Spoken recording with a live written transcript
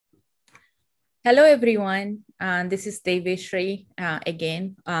Hello, everyone. This is Deveshri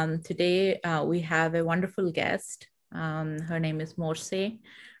again. Today, we have a wonderful guest. Her name is Morse,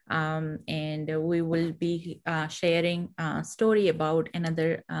 and we will be sharing a story about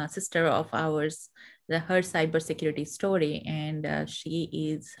another sister of ours, her cybersecurity story. And she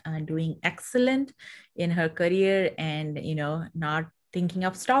is doing excellent in her career and, not thinking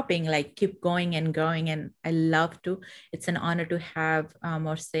of stopping, like keep going and going. And I love to it's an honor to have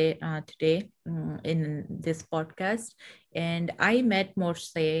Morse today in this podcast. And I met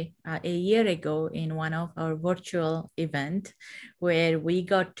Morse a year ago in one of our virtual event where we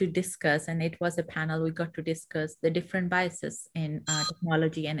got to discuss, and it was a panel, we got to discuss the different biases in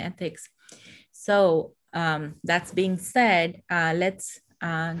technology and ethics. So that's being said, let's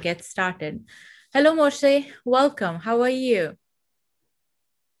get started. Hello, Morse. Welcome. How are you?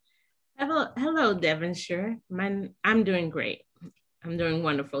 Hello, Devonshire. I'm doing great. I'm doing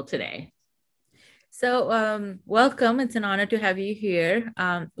wonderful today. So, welcome. It's an honor to have you here.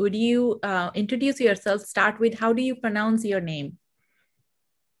 Would you introduce yourself? Start with how do you pronounce your name?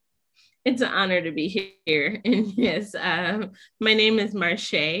 It's an honor to be here. And yes, my name is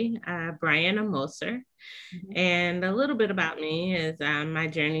Marche Bryant-Omosor. And a little bit about me is my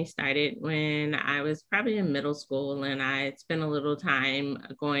journey started when I was probably in middle school, and I spent a little time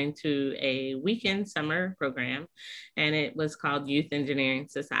going to a weekend summer program, and it was called Youth Engineering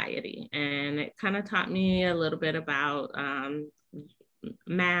Society. And it kind of taught me a little bit about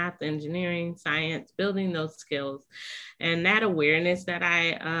math, engineering, science, building those skills. And that awareness that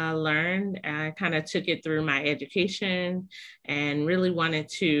I learned, I kind of took it through my education and really wanted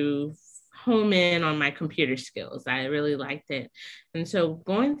to home in on my computer skills. I really liked it. And so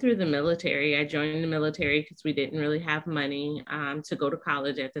going through the military, I joined the military because we didn't really have money to go to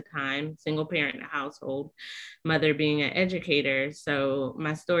college at the time, single parent household, mother being an educator. So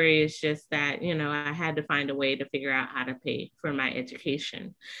my story is just that, I had to find a way to figure out how to pay for my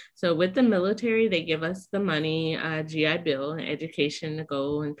education. So with the military, they give us the money, GI Bill, education to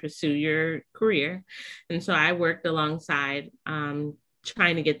go and pursue your career. And so I worked alongside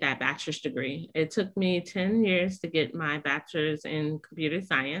trying to get that bachelor's degree. It took me 10 years to get my bachelor's in computer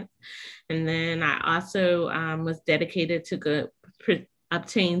science. And then I also was dedicated to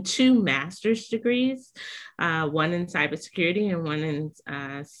obtain two master's degrees, one in cybersecurity and one in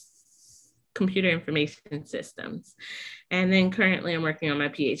computer information systems. And then currently I'm working on my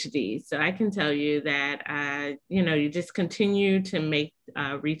PhD. So I can tell you that, you just continue to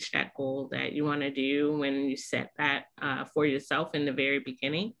reach that goal that you want to do when you set that for yourself in the very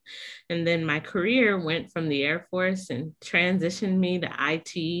beginning. And then my career went from the Air Force and transitioned me to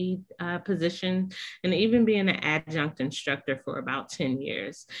IT position and even being an adjunct instructor for about 10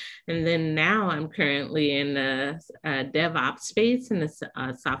 years. And then now I'm currently in the DevOps space, in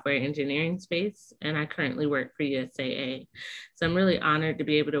the software engineering space, and I currently work for USAA. So I'm really honored to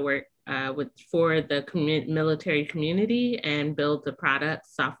be able to work for the military community and build the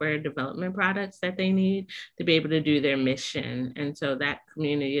products, software development products that they need to be able to do their mission. And so that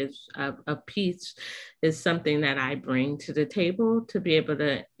community is a piece is something that I bring to the table to be able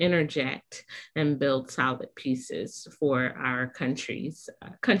to interject and build solid pieces for our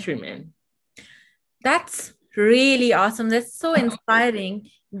countrymen. That's really awesome. That's so inspiring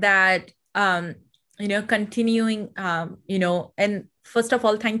that continuing and first of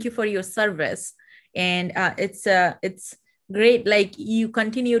all, thank you for your service. And it's great, like you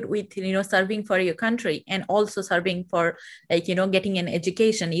continued with serving for your country and also serving for, like, getting an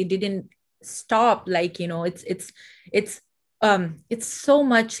education. You didn't stop, like, it's so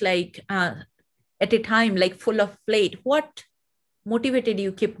much, like, at a time, like, full of plate. What motivated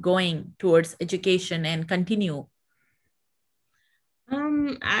you keep going towards education and continue?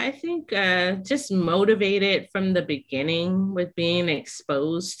 I think just motivated from the beginning with being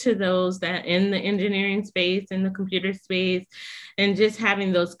exposed to those that in the engineering space, in the computer space, and just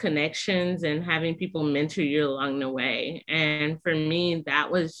having those connections and having people mentor you along the way. And for me, that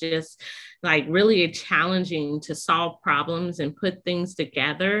was just like really challenging to solve problems and put things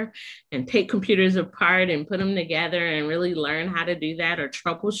together and take computers apart and put them together and really learn how to do that or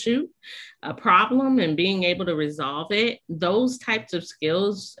troubleshoot a problem and being able to resolve it. Those types of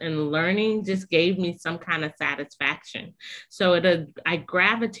skills and learning just gave me some kind of satisfaction. So I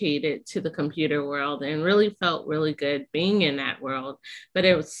gravitated to the computer world and really felt really good being in that world. But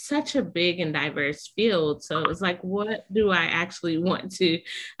it was such a big and diverse field. So it was like, what do I actually want to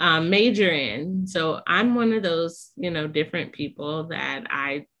major in? So I'm one of those, different people that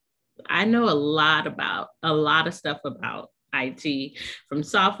I know a lot of stuff about IT, from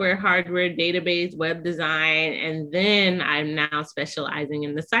software, hardware, database, web design. And then I'm now specializing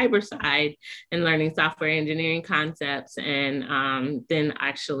in the cyber side and learning software engineering concepts, and then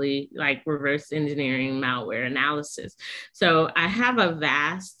actually like reverse engineering malware analysis. So I have a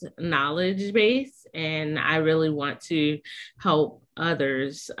vast knowledge base, and I really want to help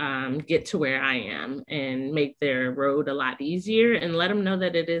others get to where I am and make their road a lot easier and let them know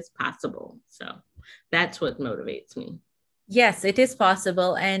that it is possible. So that's what motivates me. Yes, it is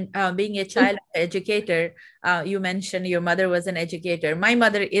possible. And being a child educator, you mentioned your mother was an educator. My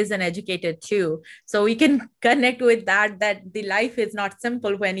mother is an educator too. So we can connect with that, that the life is not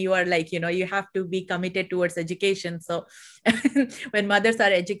simple when you are like, you have to be committed towards education. So when mothers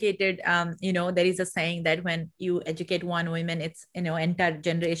are educated, there is a saying that when you educate one woman, it's, entire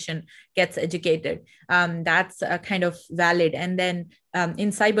generation gets educated. That's kind of valid. And then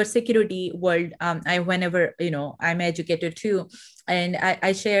in cybersecurity world, I whenever I'm educated too, and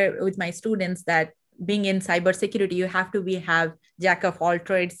I share with my students that being in cybersecurity, you have to have jack of all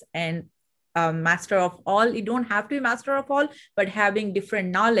trades and master of all. You don't have to be master of all, but having different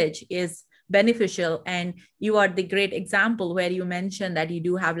knowledge is beneficial. And you are the great example where you mentioned that you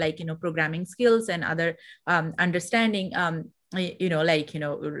do have programming skills and other understanding,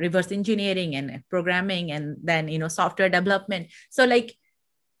 reverse engineering and programming, and then software development. So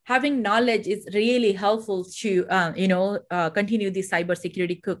having knowledge is really helpful to continue the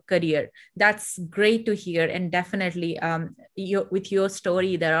cybersecurity career. That's great to hear. And definitely with your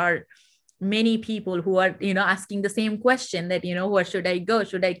story, there are many people who are asking the same question, that where should I go?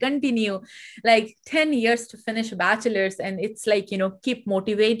 Should I continue 10 years to finish bachelor's? And it's keep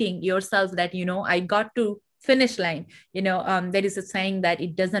motivating yourself that I got to finish line. There is a saying that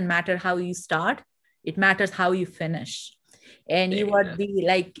it doesn't matter how you start, it matters how you finish. And you are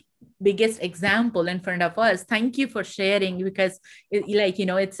the biggest example in front of us. Thank you for sharing, because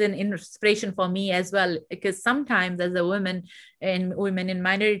it's an inspiration for me as well. Because sometimes as a woman and women in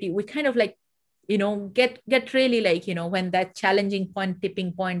minority, we kind of get really when that challenging point,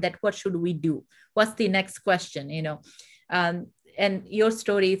 tipping point, that what should we do, what's the next question. And your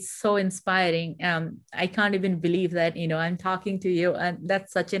story is so inspiring. I can't even believe that I'm talking to you, and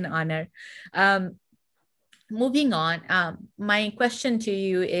that's such an honor. Moving on, my question to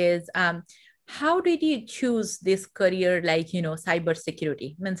you is, how did you choose this career,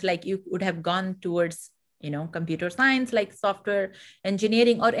 cybersecurity? Means you would have gone towards, computer science, like software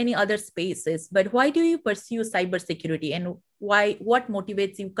engineering or any other spaces, but why do you pursue cybersecurity, and what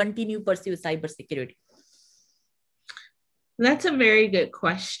motivates you continue pursue cybersecurity? That's a very good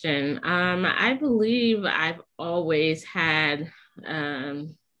question. I believe I've always had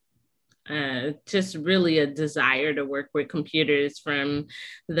just really a desire to work with computers, from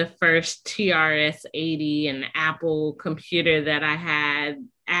the first TRS-80 and Apple computer that I had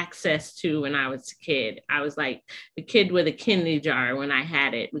access to when I was a kid. I was like the kid with a candy jar when I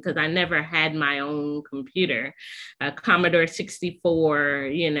had it, because I never had my own computer. Commodore 64,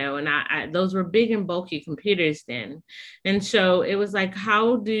 and I those were big and bulky computers then. And so it was like,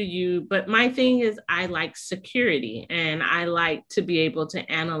 how do you, but my thing is I like security, and I like to be able to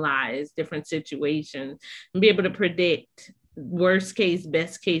analyze different situations and be able to predict worst case,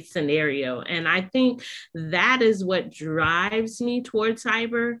 best case scenario. And I think that is what drives me towards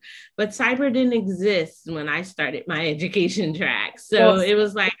cyber. But cyber didn't exist when I started my education track. So it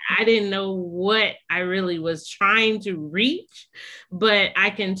was like, I didn't know what I really was trying to reach. But I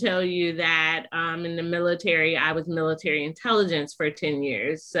can tell you that in the military, I was military intelligence for 10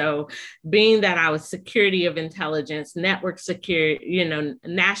 years. So being that I was security of intelligence, network security,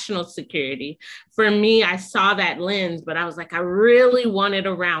 national security, for me, I saw that lens, but I was like, I really want it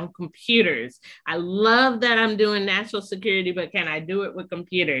around computers. I love that I'm doing national security, but can I do it with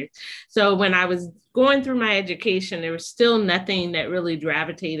computers? So when I was going through my education, there was still nothing that really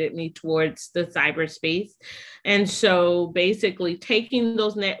gravitated me towards the cyberspace. And so basically taking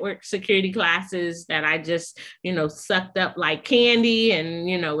those network security classes that I just, sucked up like candy and,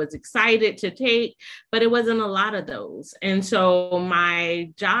 was excited to take, but it wasn't a lot of those. And so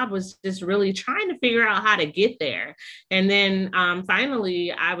my job was just really trying to figure out how to get there. And then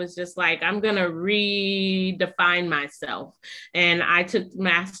finally, I was just like, I'm going to redefine myself. And I took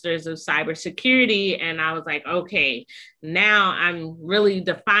Masters of Cybersecurity, and I was like, okay, now I'm really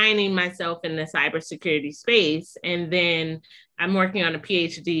defining myself in the cybersecurity space. And then I'm working on a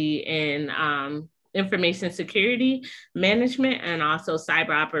PhD in information security management and also cyber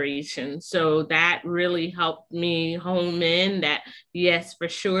operations. So that really helped me home in that, yes, for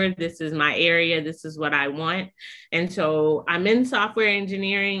sure, this is my area, this is what I want. And so I'm in software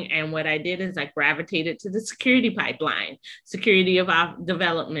engineering, and what I did is I gravitated to the security pipeline, security of our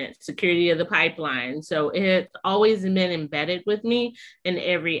development, security of the pipeline. So it's always been embedded with me in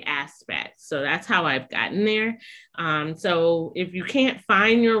every aspect. So that's how I've gotten there. So if you can't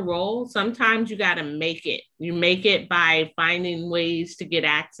find your role, sometimes you got to make it. You make it by finding ways to get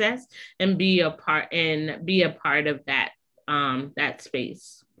access and be a part of that that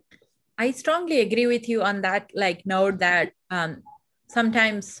space. I strongly agree with you on that, like note that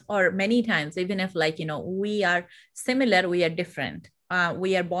sometimes or many times, even if like, you know, we are similar, we are different.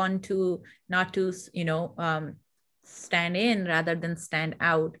 We are born to not to, you know, stand in rather than stand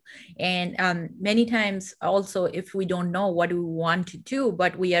out. And many times also, if we don't know what we want to do,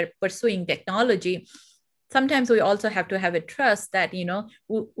 but we are pursuing technology, sometimes we also have to have a trust that, you know,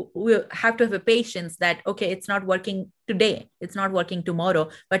 we have to have a patience that, okay, it's not working today, it's not working tomorrow,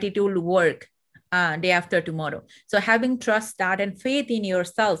 but it will work day after tomorrow. So having trust that and faith in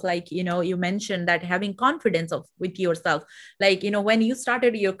yourself, like, you know, you mentioned that having confidence with yourself, like, you know, when you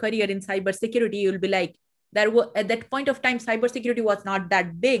started your career in cybersecurity, you'll be like, that at that point of time, cybersecurity was not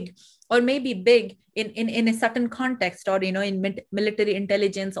that big, or maybe big in a certain context, or, you know, in military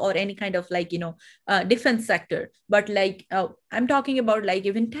intelligence or any kind of like, you know, defense sector. But like, I'm talking about like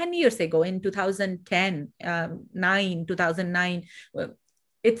even 10 years ago in 2010, 2009,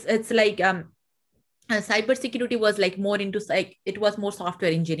 it's like, cybersecurity was like more into like, it was more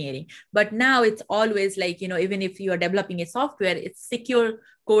software engineering. But now it's always like, you know, even if you are developing a software, it's secure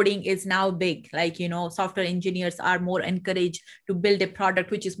coding is now big. Like, you know, software engineers are more encouraged to build a product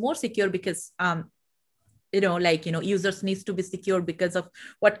which is more secure, because you know, like, you know, users needs to be secure because of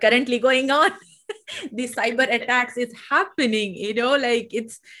what currently going on. The cyber attacks is happening, you know, like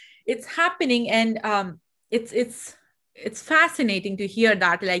it's happening. And it's fascinating to hear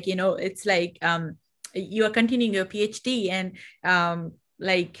that, like, you know, it's like you are continuing your PhD, and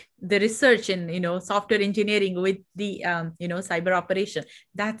like the research in, you know, software engineering with the you know, cyber operation.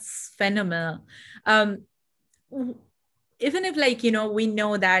 That's phenomenal. Even if like, you know, we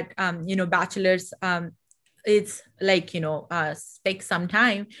know that you know, bachelor's it's like, you know, takes some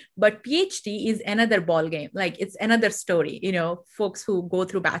time, but PhD is another ball game. Like, it's another story. You know, folks who go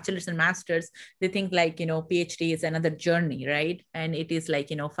through bachelor's and masters, they think like, you know, PhD is another journey, right? And it is like,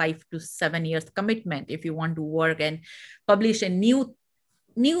 you know, 5 to 7 years commitment if you want to work and publish a new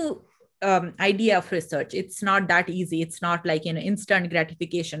idea of research. It's not that easy. It's not like, you know, instant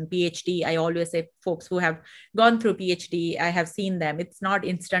gratification. PhD, I always say, folks who have gone through PhD, I have seen them, it's not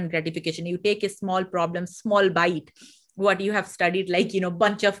instant gratification. You take a small problem, small bite, what you have studied, like, you know,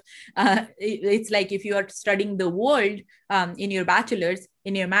 bunch of it's like if you are studying the world in your bachelor's,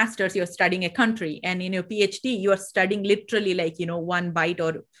 in your master's you're studying a country, and in your PhD you are studying literally like, you know, one bite,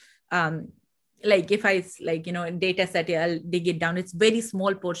 or like if I like, you know, data set, I'll dig it down, it's very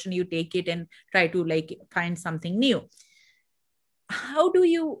small portion, you take it and try to like find something new. How do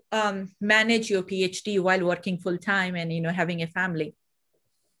you manage your PhD while working full time and, you know, having a family?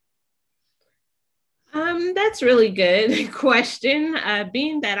 That's really good question.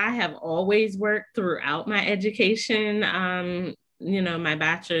 Being that I have always worked throughout my education, you know, my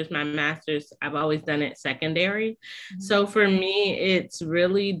bachelor's, my master's, I've always done it secondary. Mm-hmm. So for me, it's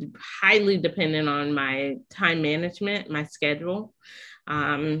really highly dependent on my time management, my schedule.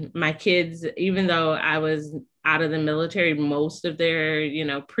 My kids, even though I was out of the military most of their, you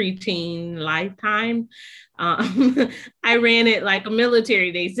know, preteen lifetime, I ran it like a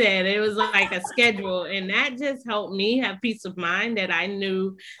military. They said it was like a schedule, and that just helped me have peace of mind that I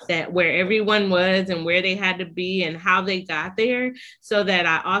knew that where everyone was and where they had to be and how they got there, so that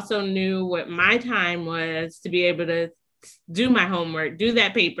I also knew what my time was to be able to do my homework, do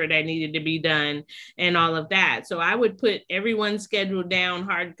that paper that needed to be done, and all of that. So I would put everyone's schedule down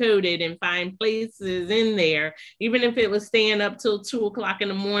hard coded and find places in there, even if it was staying up till 2 o'clock in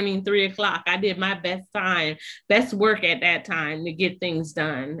the morning, 3 o'clock. I did my best work at that time to get things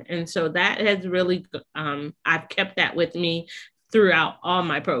done. And so that has really, I've kept that with me throughout all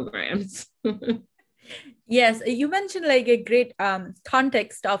my programs. Yes, you mentioned like a great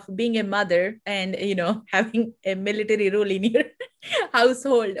context of being a mother and, you know, having a military role in your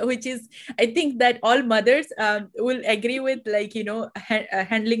household, which is, I think that all mothers will agree with, like, you know,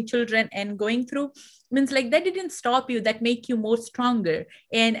 handling children and going through means like that didn't stop you, that make you more stronger.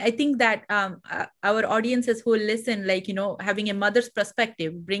 And I think that our audiences who listen, like, having a mother's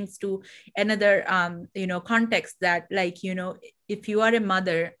perspective brings to another context, that like, if you are a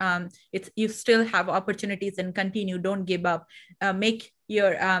mother, it's, you still have opportunities, and continue, don't give up, make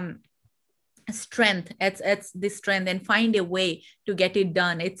your strength, it's the strength, and find a way to get it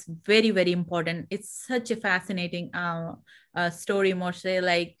done. It's very, very important. It's such a fascinating story, Moshe.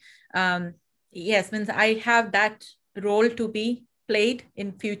 Like, yes, means I have that role to be played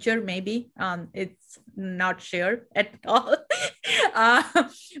in future, maybe. It's not sure at all. uh,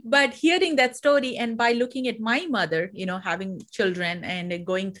 but hearing that story, and by looking at my mother, having children and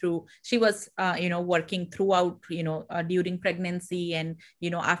going through, she was working throughout, during pregnancy, and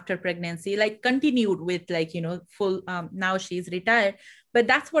after pregnancy, like continued with, like, full, now she's retired. But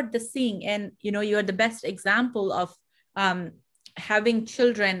that's what the seeing, and you're the best example of having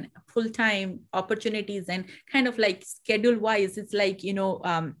children, full-time opportunities, and kind of like schedule wise, it's like,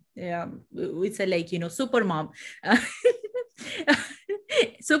 it's a, like, super mom.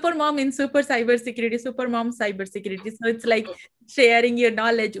 Super mom in super cybersecurity, super mom cybersecurity. So it's like sharing your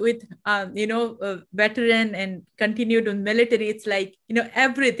knowledge with veteran and continued in military. It's like,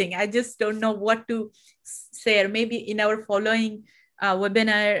 everything. I just don't know what to share. Maybe in our following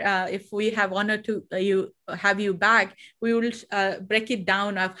webinar, if we have honor to have you back, we will break it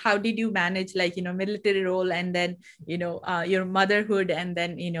down of how did you manage, like, military role, and then your motherhood, and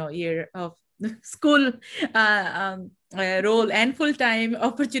then your school role, and full-time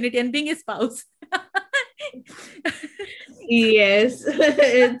opportunity, and being a spouse. Yes,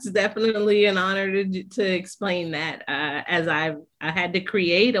 it's definitely an honor to explain that, as I had to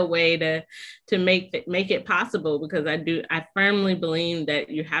create a way to make it possible, because I firmly believe that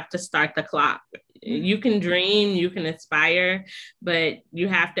you have to start the clock. You can dream, you can aspire, but you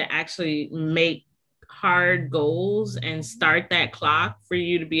have to actually make hard goals and start that clock for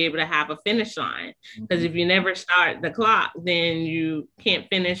you to be able to have a finish line. Because if you never start the clock, then you can't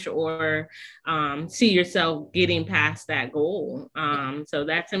finish or see yourself getting past that goal. So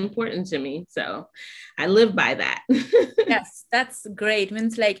that's important to me. So I live by that. Yes, that's great.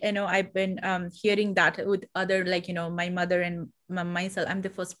 Means like, I've been hearing that with other, like, my mother and myself. I'm the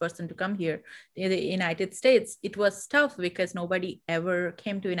first person to come here in the United States. It was tough because nobody ever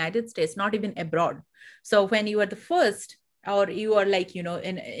came to United States, not even abroad. So when you are the first, or you are like, in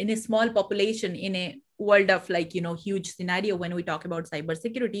a small population, in a world of, like, huge scenario, when we talk about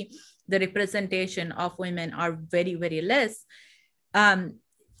cybersecurity, the representation of women are very, very less.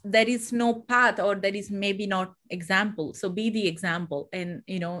 There is no path, or there is maybe not example. So be the example. And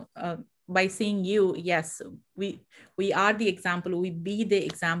by seeing you, yes, we are the example, we be the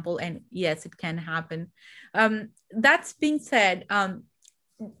example, and yes, it can happen. That's being said,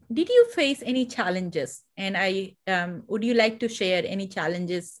 did you face any challenges? And would you like to share any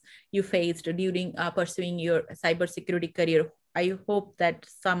challenges you faced during pursuing your cybersecurity career? I hope that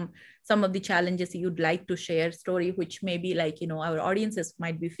some of the challenges you'd like to share story, which maybe, like, our audiences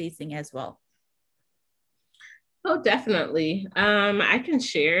might be facing as well. Oh, definitely. I can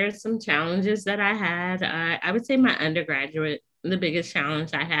share some challenges that I had. I would say my undergraduate, the biggest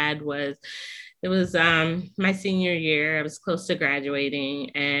challenge I had was, it was my senior year. I was close to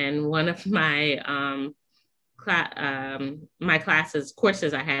graduating, and one of my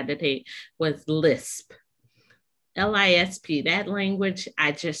courses I had to take was LISP. LISP, that language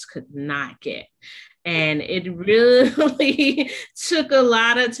I just could not get. And it really took a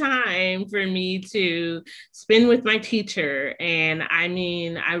lot of time for me to spend with my teacher. And I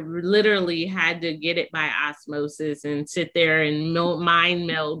mean, I literally had to get it by osmosis and sit there and mind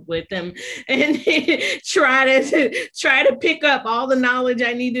meld with them and try to pick up all the knowledge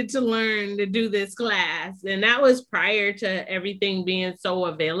I needed to learn to do this class. And that was prior to everything being so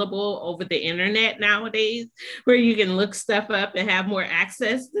available over the internet nowadays, where you can look stuff up and have more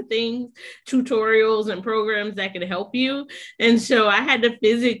access to things, tutorials and programs that could help you. And so I had to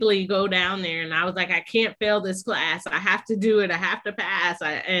physically go down there, and I was like, I can't fail this class. I have to do it. I have to pass.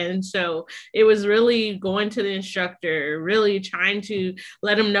 And so it was really going to the instructor, really trying to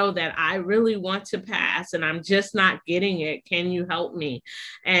let him know that I really want to pass and I'm just not getting it. Can you help me?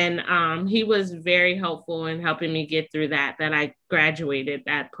 And he was very helpful in helping me get through that I graduated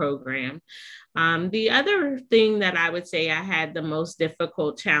that program. The other thing that I would say I had the most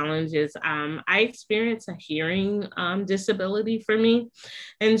difficult challenge is I experienced a hearing disability for me.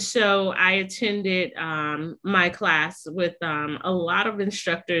 And so I attended my class with a lot of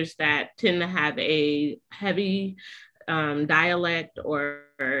instructors that tend to have a heavy dialect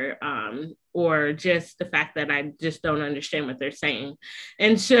or just the fact that I just don't understand what they're saying.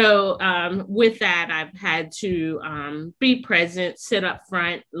 And so with that, I've had to be present, sit up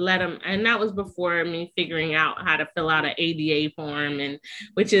front, let them, and that was before me figuring out how to fill out an ADA form, and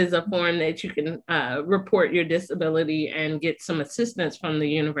which is a form that you can report your disability and get some assistance from the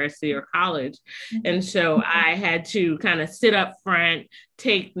university or college. And so I had to kind of sit up front,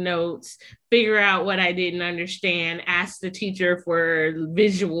 take notes, figure out what I didn't understand, ask the teacher for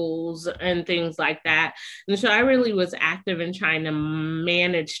visuals and things like that. And so I really was active in trying to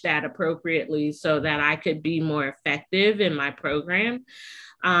manage that appropriately so that I could be more effective in my program.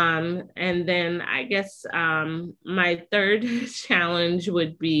 And then I guess my third challenge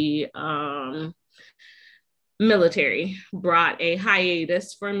would be military brought a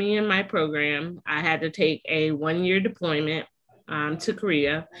hiatus for me in my program. I had to take a 1-year deployment to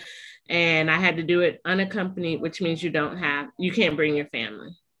Korea, and I had to do it unaccompanied, which means you can't bring your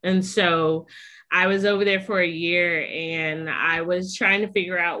family. And so I was over there for a year, and I was trying to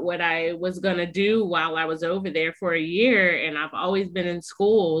figure out what I was going to do while I was over there for a year. And I've always been in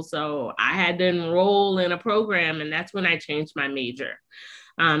school, so I had to enroll in a program, and that's when I changed my major.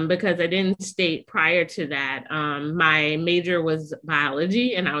 Because I didn't state prior to that, my major was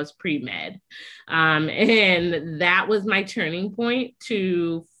biology and I was pre-med. And that was my turning point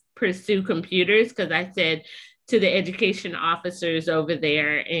to pursue computers, because I said to the education officers over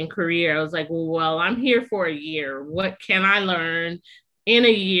there in Korea, I was like, well, I'm here for a year. What can I learn in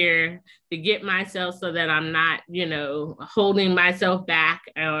a year to get myself so that I'm not, holding myself back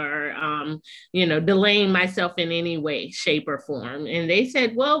or, delaying myself in any way, shape, or form. And they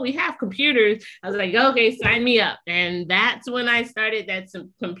said, well, we have computers. I was like, okay, sign me up. And that's when I started that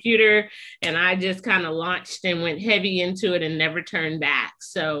computer, and I just kind of launched and went heavy into it and never turned back.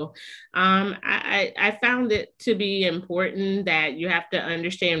 So I found it to be important that you have to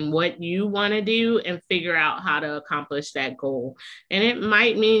understand what you want to do and figure out how to accomplish that goal. And it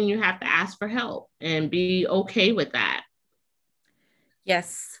might mean you have to ask for help and be okay with that.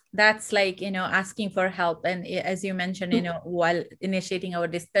 Yes, that's like, asking for help. And as you mentioned, while initiating our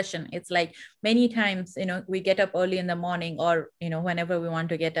discussion, it's like many times, we get up early in the morning or, whenever we want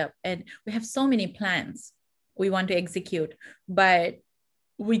to get up, and we have so many plans we want to execute, but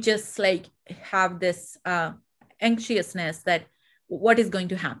we just like have this anxiousness that what is going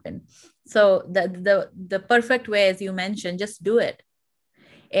to happen. So the perfect way, as you mentioned, just do it.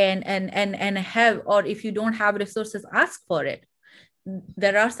 And have, or if you don't have resources, ask for it.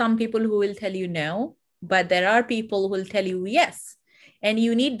 There are some people who will tell you no, but there are people who will tell you yes. And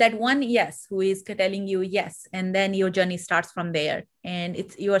you need that one yes who is telling you yes. And then your journey starts from there. And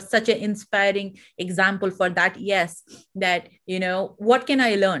you are such an inspiring example for that yes, that, what can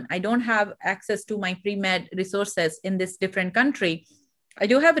I learn? I don't have access to my pre-med resources in this different country. I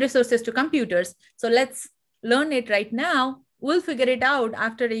do have resources to computers. So let's learn it right now. We'll figure it out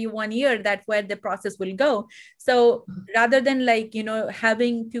after 1 year, that's where the process will go. So rather than like,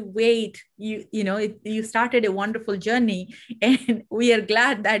 having to wait, you started a wonderful journey, and we are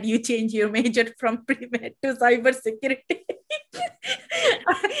glad that you changed your major from pre-med to cybersecurity.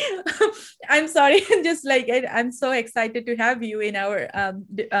 I'm sorry, just like, I'm so excited to have you in our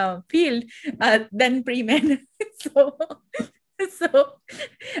field than pre-med. So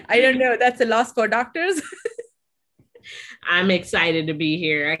I don't know, that's a loss for doctors. I'm excited to be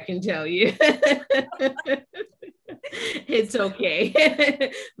here, I can tell you. It's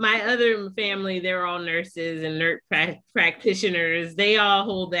okay. My other family, they're all nurses and nurse practitioners. They all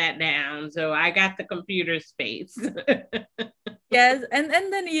hold that down. So I got the computer space. Yes. And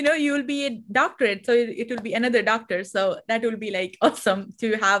then, you will be a doctorate. So it will be another doctor. So that will be like awesome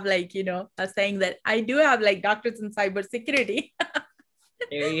to have like, a saying that I do have like doctors in cybersecurity.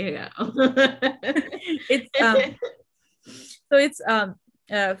 There you go. It's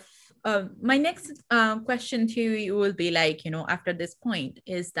my next question to you will be like, after this point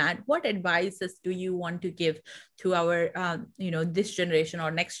is that what advices do you want to give to our, this generation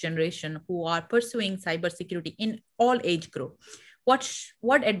or next generation who are pursuing cybersecurity in all age group?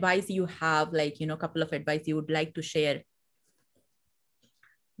 What advice you have, like, a couple of advice you would like to share?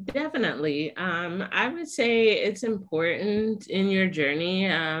 Definitely. I would say it's important in your journey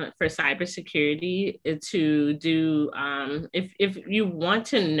for cybersecurity to do, if you want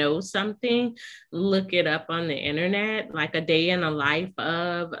to know something, look it up on the internet, like a day in the life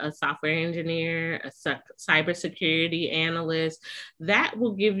of a software engineer, a cybersecurity analyst. That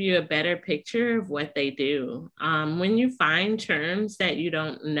will give you a better picture of what they do. When you find terms that you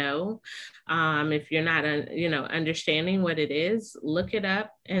don't know, if you're not, understanding what it is, look it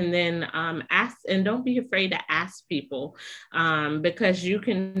up And then ask, and don't be afraid to ask people, because you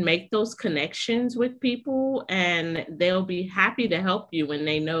can make those connections with people and they'll be happy to help you when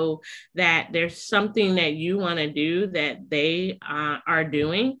they know that there's something that you want to do that they are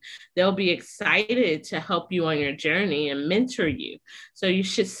doing. They'll be excited to help you on your journey and mentor you. So you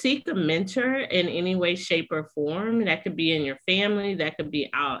should seek a mentor in any way, shape, or form. That could be in your family, that could be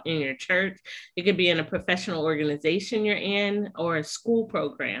out in your church, it could be in a professional organization you're in, or a school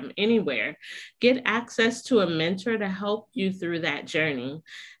program, anywhere. Get access to a mentor to help you through that journey.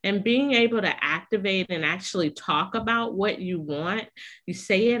 And being able to activate and actually talk about what you want, you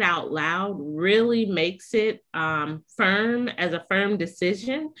say it out loud, really makes it firm, as a firm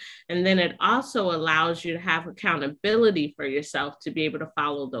decision. And then it also allows you to have accountability for yourself to be able to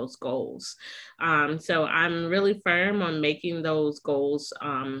follow those goals. So I'm really firm on making those goals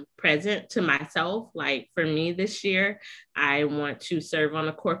present to myself. Like for me this year, I want to serve on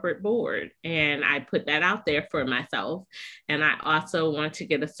a corporate board, and I put that out there for myself. And I also want to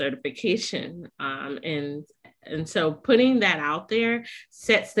get a certification. And so putting that out there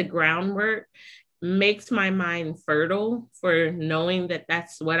sets the groundwork, makes my mind fertile for knowing that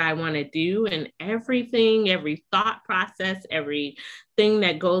that's what I want to do. And everything, every thought process, everything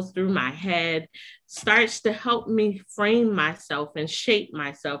that goes through my head starts to help me frame myself and shape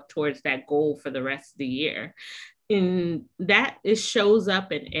myself towards that goal for the rest of the year. And that it shows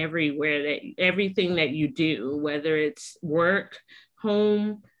up in everywhere, that everything that you do, whether it's work,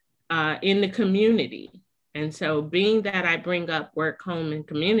 home, in the community. And so being that I bring up work, home, and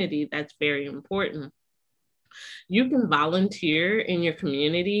community, that's very important. You can volunteer in your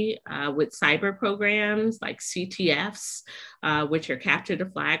community with cyber programs like CTFs, which are capture the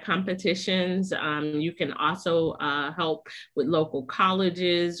flag competitions. You can also help with local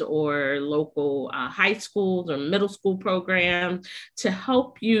colleges or local high schools or middle school programs to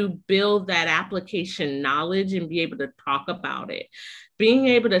help you build that application knowledge and be able to talk about it. Being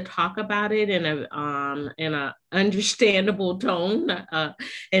able to talk about it in a understandable tone,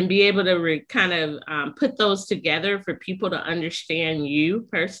 and be able to kind of put those together for people to understand you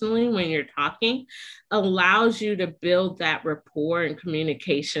personally when you're talking, allows you to build that rapport and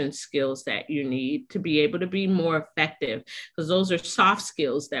communication skills that you need to be able to be more effective, because those are soft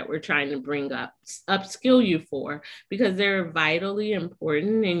skills that we're trying to bring up, upskill you for, because they're vitally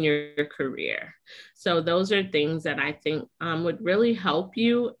important in your career. So those are things that I think would really help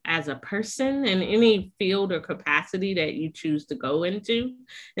you as a person in any field or capacity that you choose to go into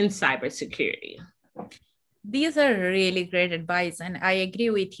in cybersecurity. These are really great advice, and I agree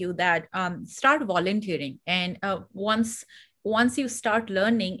with you that start volunteering, and once you start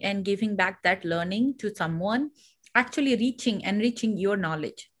learning and giving back that learning to someone, actually enriching your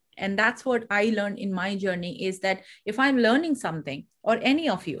knowledge. And that's what I learned in my journey, is that if I'm learning something, or any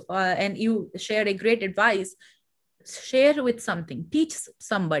of you, and you share a great advice, share with something, teach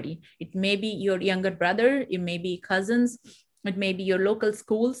somebody. It may be your younger brother, it may be cousins, it may be your local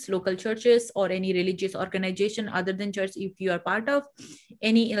schools, local churches, or any religious organization other than church, if you are part of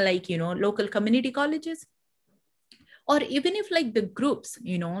any, like, local community colleges. Or even if like the groups,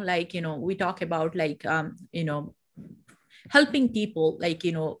 we talk about like, helping people, like,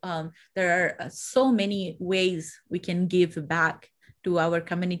 there are so many ways we can give back to our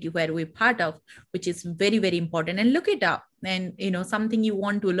community where we're part of, which is very, very important. And look it up, and something you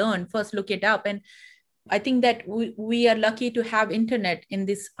want to learn, first look it up. And I think that we are lucky to have internet in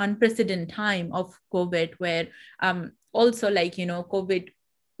this unprecedented time of COVID, where also, like, COVID,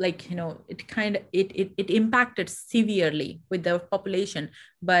 like, it impacted severely with the population.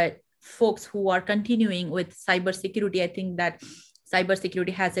 But folks who are continuing with cybersecurity, I think that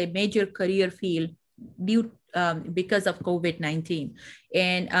cybersecurity has a major career field because of COVID-19.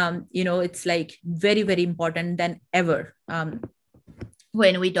 And, it's like very, very important than ever.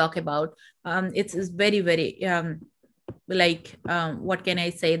 When we talk about it's very, very what can I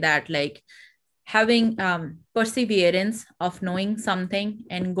say, that like having perseverance of knowing something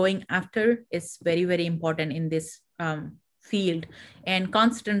and going after is very, very important in this field. And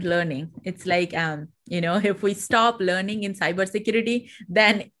constant learning, it's like if we stop learning in cybersecurity,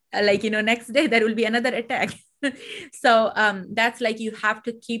 then next day there will be another attack. So that's like, you have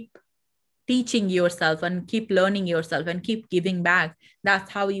to keep teaching yourself and keep learning yourself and keep giving back. That's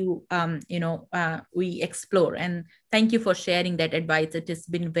how you we explore. And thank you for sharing that advice. It has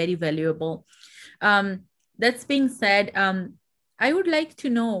been very valuable. That's being said, I would like to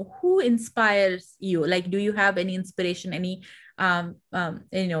know who inspires you. Like, do you have any inspiration, any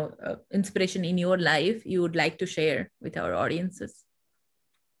inspiration in your life you would like to share with our audiences?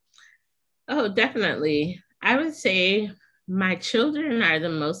 Oh, definitely. I would say My children are the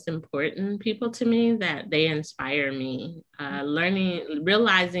most important people to me, that they inspire me.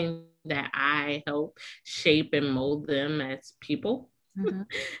 Realizing that I help shape and mold them as people,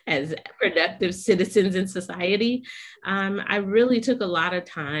 as productive citizens in society. I really took a lot of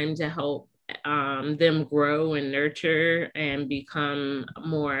time to help them grow and nurture and become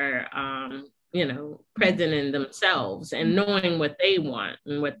more present in themselves and knowing what they want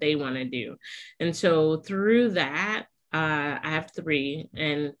and what they want to do. And so through that, I have three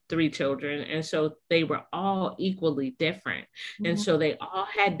children. And so they were all equally different. And so they all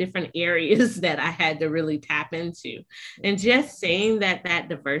had different areas that I had to really tap into. And just saying that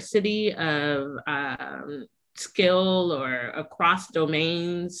diversity of skill or across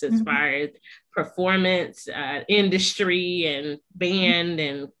domains as far as performance, industry and band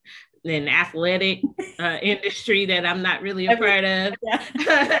and athletic industry that I'm not really a part of.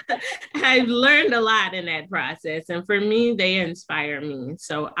 Yeah. I've learned a lot in that process. And for me, they inspire me.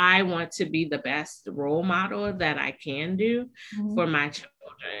 So I want to be the best role model that I can do for my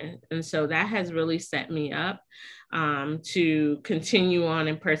children. And so that has really set me up to continue on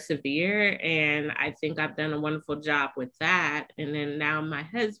and persevere. And I think I've done a wonderful job with that. And then now my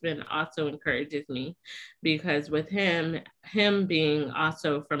husband also encourages me, because with him being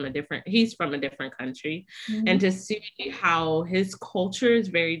also he's from a different country, and to see how his culture is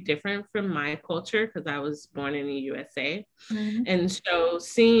very different from my culture, because I was born in the USA. And so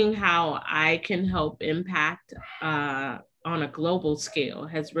seeing how I can help impact on a global scale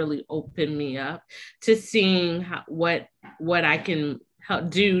has really opened me up to seeing what I can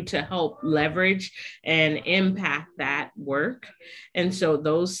do to help leverage and impact that work. And so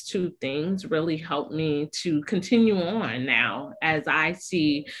those two things really help me to continue on now, as I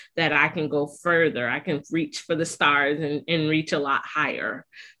see that I can go further. I can reach for the stars and reach a lot higher.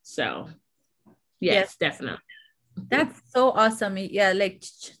 So yes, definitely. That's so awesome. Yeah, like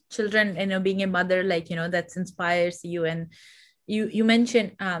children, being a mother, like, that inspires you. And you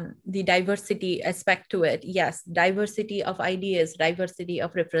mentioned the diversity aspect to it. Yes, diversity of ideas, diversity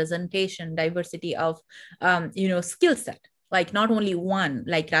of representation, diversity of skill set. Like not only one,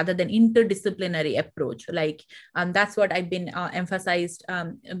 like rather than interdisciplinary approach. Like that's what I've been emphasized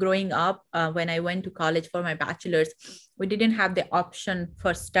growing up. When I went to college for my bachelor's, we didn't have the option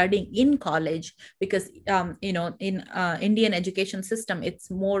for studying in college, because in Indian education system, it's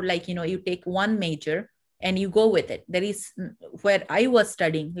more like you take one major and you go with it. There is, where I was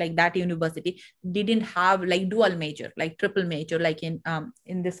studying, like that university didn't have like dual major, like triple major, like in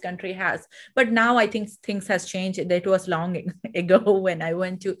this country has. But now I think things has changed. That was long ago when I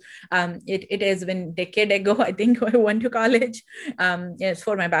went to it has been decade ago, I think, I went to college. Yes,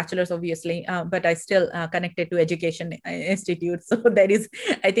 for my bachelor's, obviously, but I still connected to education institute. So that is,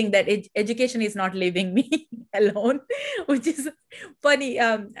 I think that education is not leaving me alone, which is funny.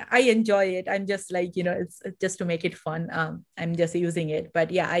 I enjoy it. I'm just like, it's just to make it fun. I'm just using it,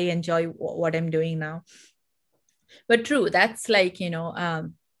 but yeah, I enjoy what I'm doing now. But true, that's like,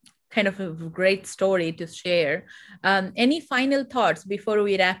 kind of a great story to share. Any final thoughts before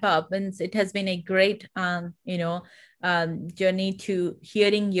we wrap up? And it has been a great, journey to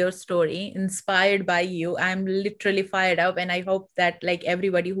hearing your story, inspired by you. I'm literally fired up, and I hope that like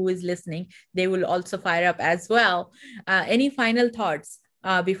everybody who is listening, they will also fire up as well. Any final thoughts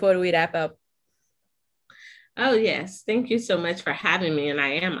before we wrap up? Oh, yes. Thank you so much for having me. And I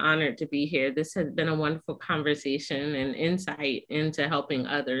am honored to be here. This has been a wonderful conversation and insight into helping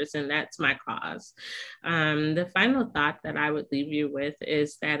others. And that's my cause. The final thought that I would leave you with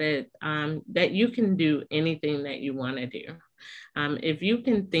is that that you can do anything that you want to do. If you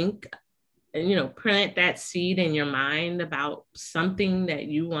can think, plant that seed in your mind about something that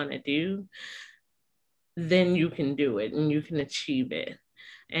you want to do, then you can do it and you can achieve it.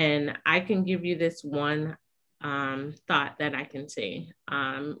 And I can give you this one thought that I can say.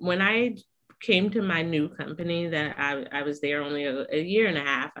 When I came to my new company, that I was there only a year and a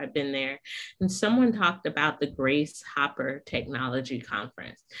half, I've been there, and someone talked about the Grace Hopper Technology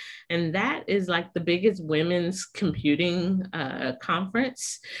Conference. And that is like the biggest women's computing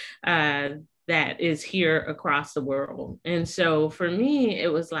conference that is here across the world. And so for me,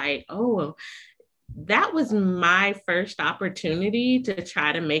 it was like, that was my first opportunity to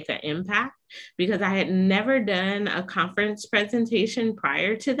try to make an impact. because I had never done a conference presentation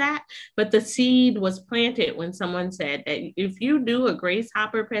prior to that. But the seed was planted when someone said that if you do a Grace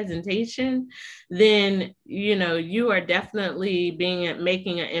Hopper presentation, then you are definitely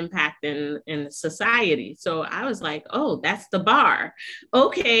making an impact in society. So I was like, oh, that's the bar.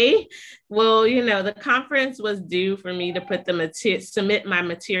 Okay. Well, the conference was due for me to submit my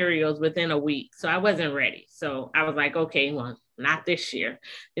materials within a week. So I wasn't ready. So I was like, okay, well, not this year.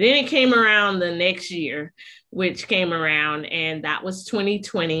 And then it came around the next year, which came around, and that was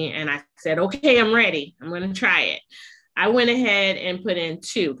 2020. And I said, okay, I'm ready. I'm going to try it. I went ahead and put in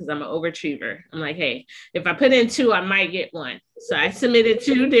 2 because I'm an overachiever. I'm like, hey, if I put in 2, I might get 1. So I submitted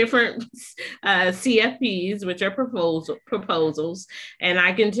 2 different CFPs, which are proposals. And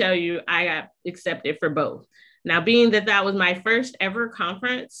I can tell you I got accepted for both. Now, being that was my first ever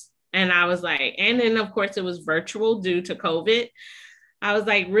conference, and I was like, and then of course it was virtual due to COVID. I was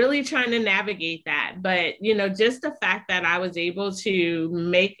like really trying to navigate that. But, just the fact that I was able to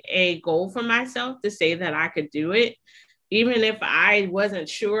make a goal for myself to say that I could do it, even if I wasn't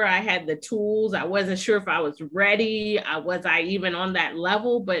sure I had the tools, I wasn't sure if I was ready, was I even on that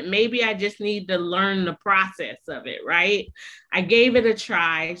level, but maybe I just need to learn the process of it, right? I gave it a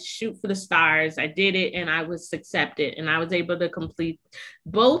try, shoot for the stars. I did it and I was accepted, and I was able to complete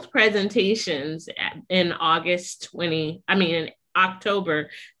both presentations in October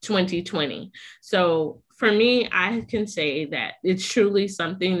 2020. So for me, I can say that it's truly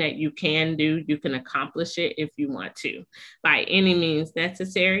something that you can do. You can accomplish it if you want to, by any means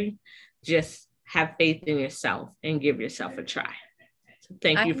necessary. Just have faith in yourself and give yourself a try. So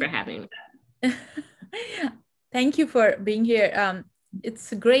thank you for having me. Thank you for being here.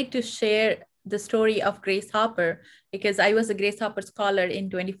 It's great to share the story of Grace Hopper, because I was a Grace Hopper scholar in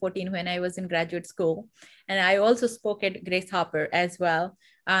 2014 when I was in graduate school. And I also spoke at Grace Hopper as well.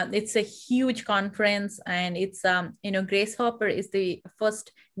 It's a huge conference, and it's, Grace Hopper is the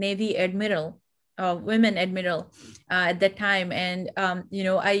first Navy admiral, women admiral at that time. And,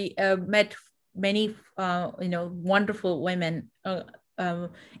 I met many, wonderful women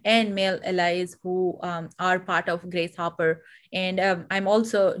and male allies who are part of Grace Hopper. And I'm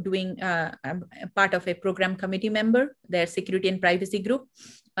also I'm part of a program committee member, their security and privacy group.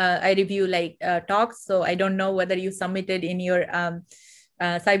 I review talks. So I don't know whether you submitted in your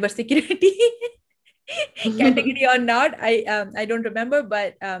cybersecurity category or not. I don't remember,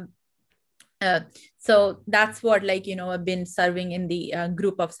 but so that's what I've been serving in the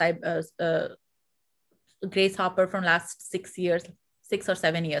group of Grace Hopper from last 6 years. 6 or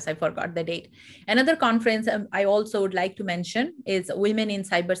 7 years, I forgot the date. Another conference I also would like to mention is Women in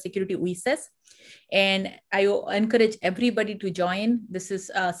Cybersecurity WISES. And I encourage everybody to join. This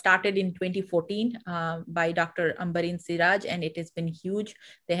is started in 2014 by Dr. Ambarin Siraj, and it has been huge.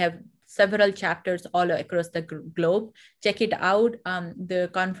 They have several chapters all across the globe. Check it out. The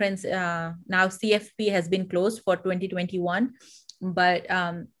conference, now CFP has been closed for 2021, but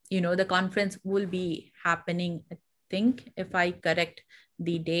the conference will be happening, I think, if I correct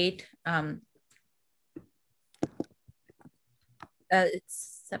the date,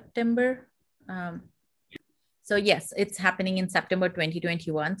 it's September. So yes, it's happening in September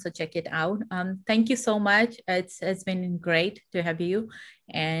 2021. So check it out. Thank you so much. It's been great to have you,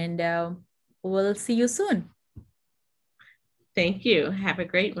 and we'll see you soon. Thank you. Have a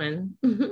great one.